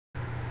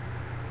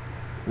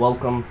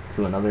Welcome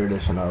to another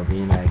edition of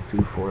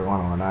eddie.mcnanara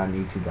on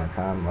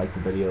youtube.com. Like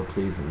the video,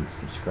 please, and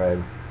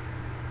subscribe.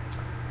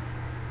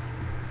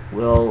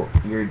 Well,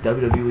 your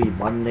WWE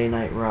Monday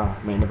Night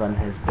Raw main event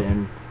has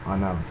been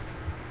announced.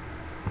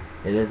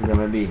 It is going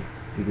to be,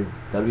 because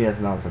WWE has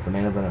announced that the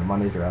main event of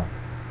Monday's Raw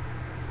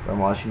from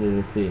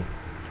Washington, D.C.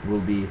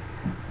 will be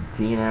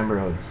Dean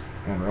Ambrose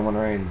and Roman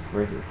Reigns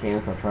versus Kane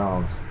and Seth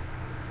Rollins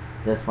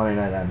this Monday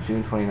night on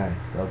June 29th,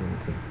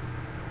 2018.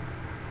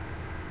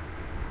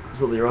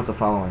 So they wrote the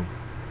following.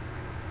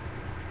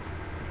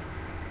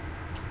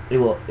 It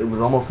was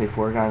almost a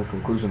foregone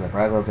conclusion that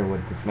Brock Lesnar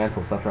would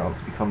dismantle Seth Rollins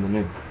to become the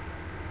new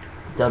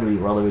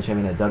WWE World Heavyweight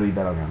Champion at WWE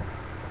Battleground.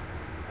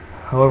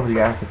 However, the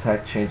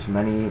architect changed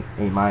many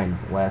minds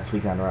last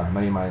week on Raw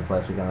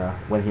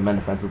when he meant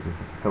offensive to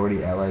his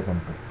authority, allies, and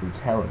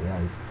brutality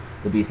as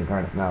the Beast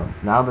incarnate.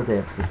 Now that they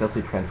have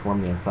successfully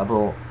transformed the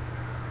ensemble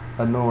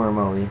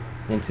anomaly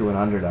into an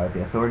underdog,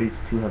 the authority's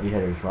two heavy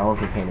hitters,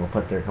 Rollins and Kane, will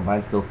put their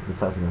combined skills to the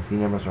test against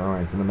Dean Ambrose and Roman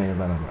Reigns in the main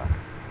event of Raw.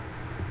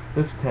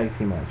 This tag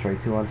team match, right?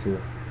 2-on-2.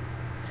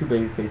 Two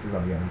baby faces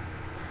on again.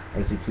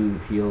 I see two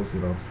heels,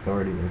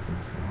 authority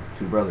versus,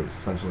 two brothers,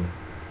 essentially.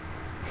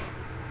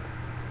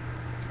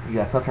 You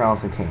got Seth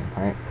Rollins and Kane,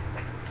 right?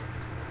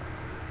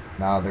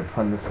 Now they're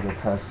putting this to the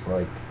test,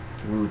 like,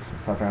 roots of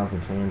Seth Rollins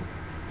and Kane.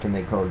 Can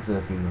they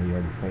coexist? Even though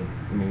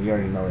you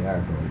already know they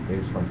are, but like, they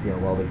just want to see how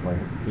well they can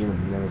work as a team with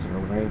Dean Ambrose and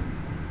Roman Reigns.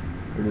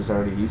 They're just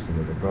already used to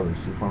it. They're brothers,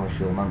 two former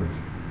Shield members.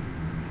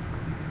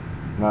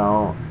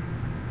 Now,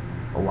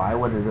 why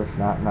would this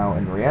not? Now,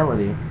 in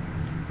reality,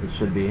 it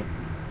should be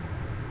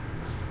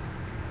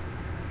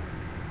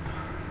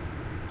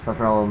Seth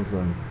Rollins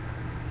and,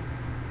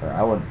 or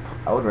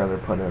I would rather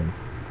put in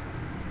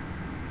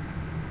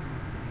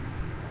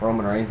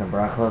Roman Reigns and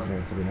Brock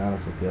Lesnar, to be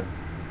honest with you.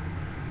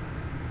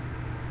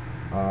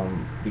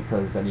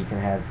 Because then you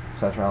can have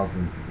Seth Rollins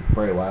and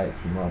Bray Wyatt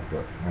team up,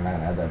 but we're not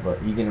gonna add that.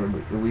 But you can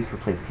at least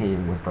replace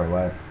Kane with Bray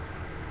Wyatt.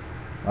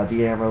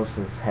 Dean Ambrose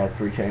has had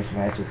 3 championship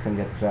matches, couldn't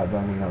get the job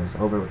done.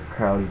 He's over with the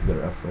crowd. He's a good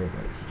wrestler,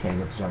 but he can't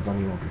get the job done.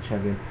 He won't be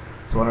champion.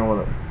 So I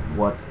wonder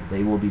what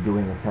they will be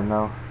doing with him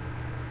now.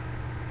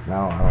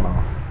 Now I don't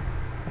know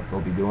what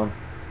they'll be doing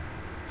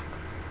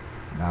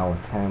now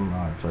with him.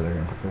 So they're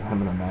gonna put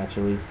him in a match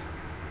at least.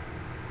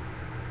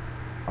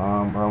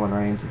 Roman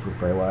Reigns is with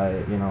Bray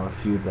Wyatt, a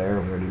feud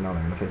there. We already know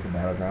they're going to face a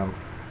Battleground.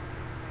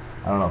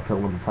 I don't know if he'll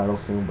win the title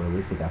soon, but at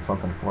least he got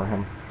something for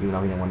him, even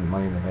though he didn't win the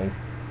Money in the Bank.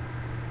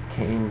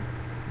 Kane,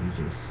 he's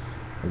just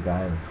a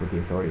guy that's with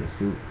the authority of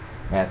suit.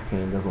 Matt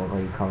Kane doesn't look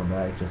like he's coming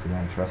back, just a guy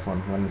that's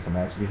wrestling, winning some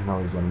matches, even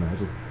though he's winning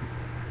matches.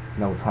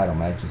 No title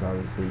matches,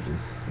 obviously,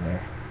 just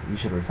there. You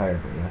should retire,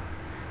 but yeah.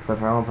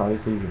 Seth Rollins,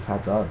 obviously, is your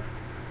top dog.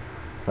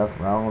 Seth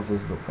Rollins is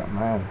the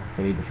man.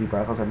 Can he defeat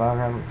Brock Lesnar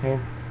Battleground with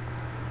Kane?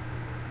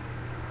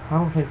 I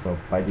don't think so.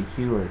 By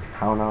DQ or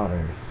count out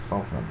or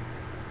something.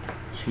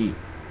 Cheap.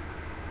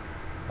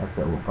 That's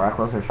it. Will Brock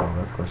Lesnar show?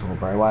 That's the question. Will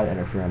Bray Wyatt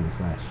interfere in this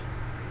match?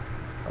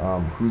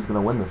 Who's going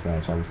to win this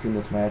match? I've seen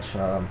this match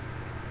on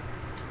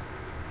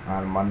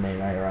Monday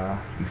Night Raw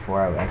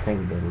before. I think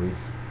we did at least.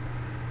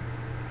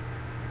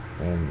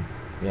 And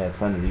yeah,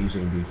 it's ended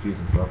usually in DQs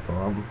and stuff.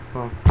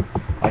 But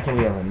why can't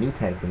we have a new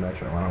tag team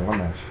match or a one-on-one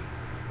match?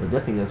 The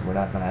good thing is we're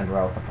not going to end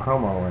Raw with a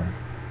promo or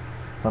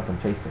something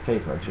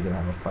face-to-face. We're actually going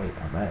to have a fight,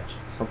 a match.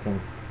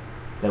 Something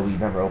that we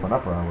never open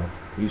up Raw with.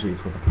 Usually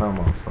it's with a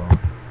promo, so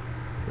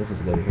this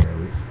is good to hear at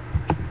least.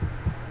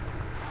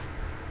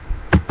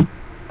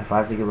 If I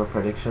have to give a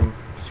prediction,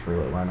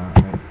 screw it, why not,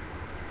 right?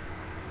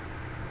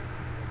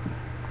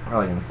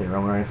 Probably going to say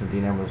Roman Reigns and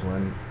Dean Ambrose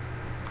win.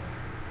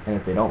 And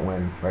if they don't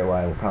win, Bray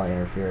Wyatt will probably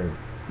interfere,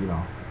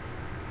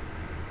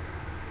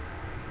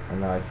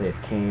 And then I'd say if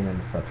Kane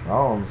and Seth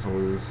Rollins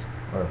lose,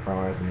 or if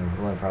Roman Reigns and Dean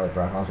Ambrose win, probably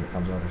Brock Lesnar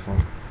comes out or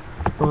something.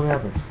 So what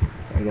happens?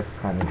 I guess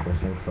it's kind of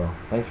interesting. So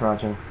thanks for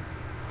watching,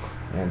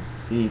 and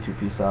see you.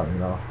 Peace out.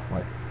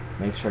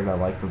 Make sure to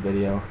like the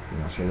video.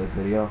 Share this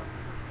video.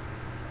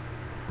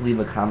 Leave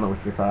a comment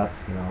with your thoughts.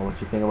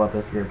 What you think about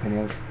this, your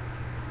opinions.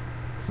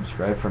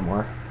 Subscribe for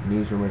more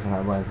news, rumors, and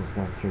headlines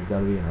discussing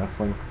WWE and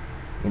wrestling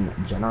in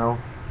general.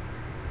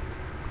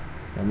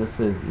 And this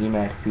is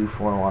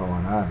eddie.mcnanara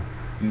on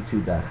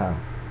youtube.com.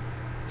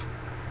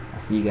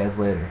 I'll see you guys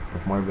later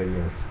with more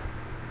videos.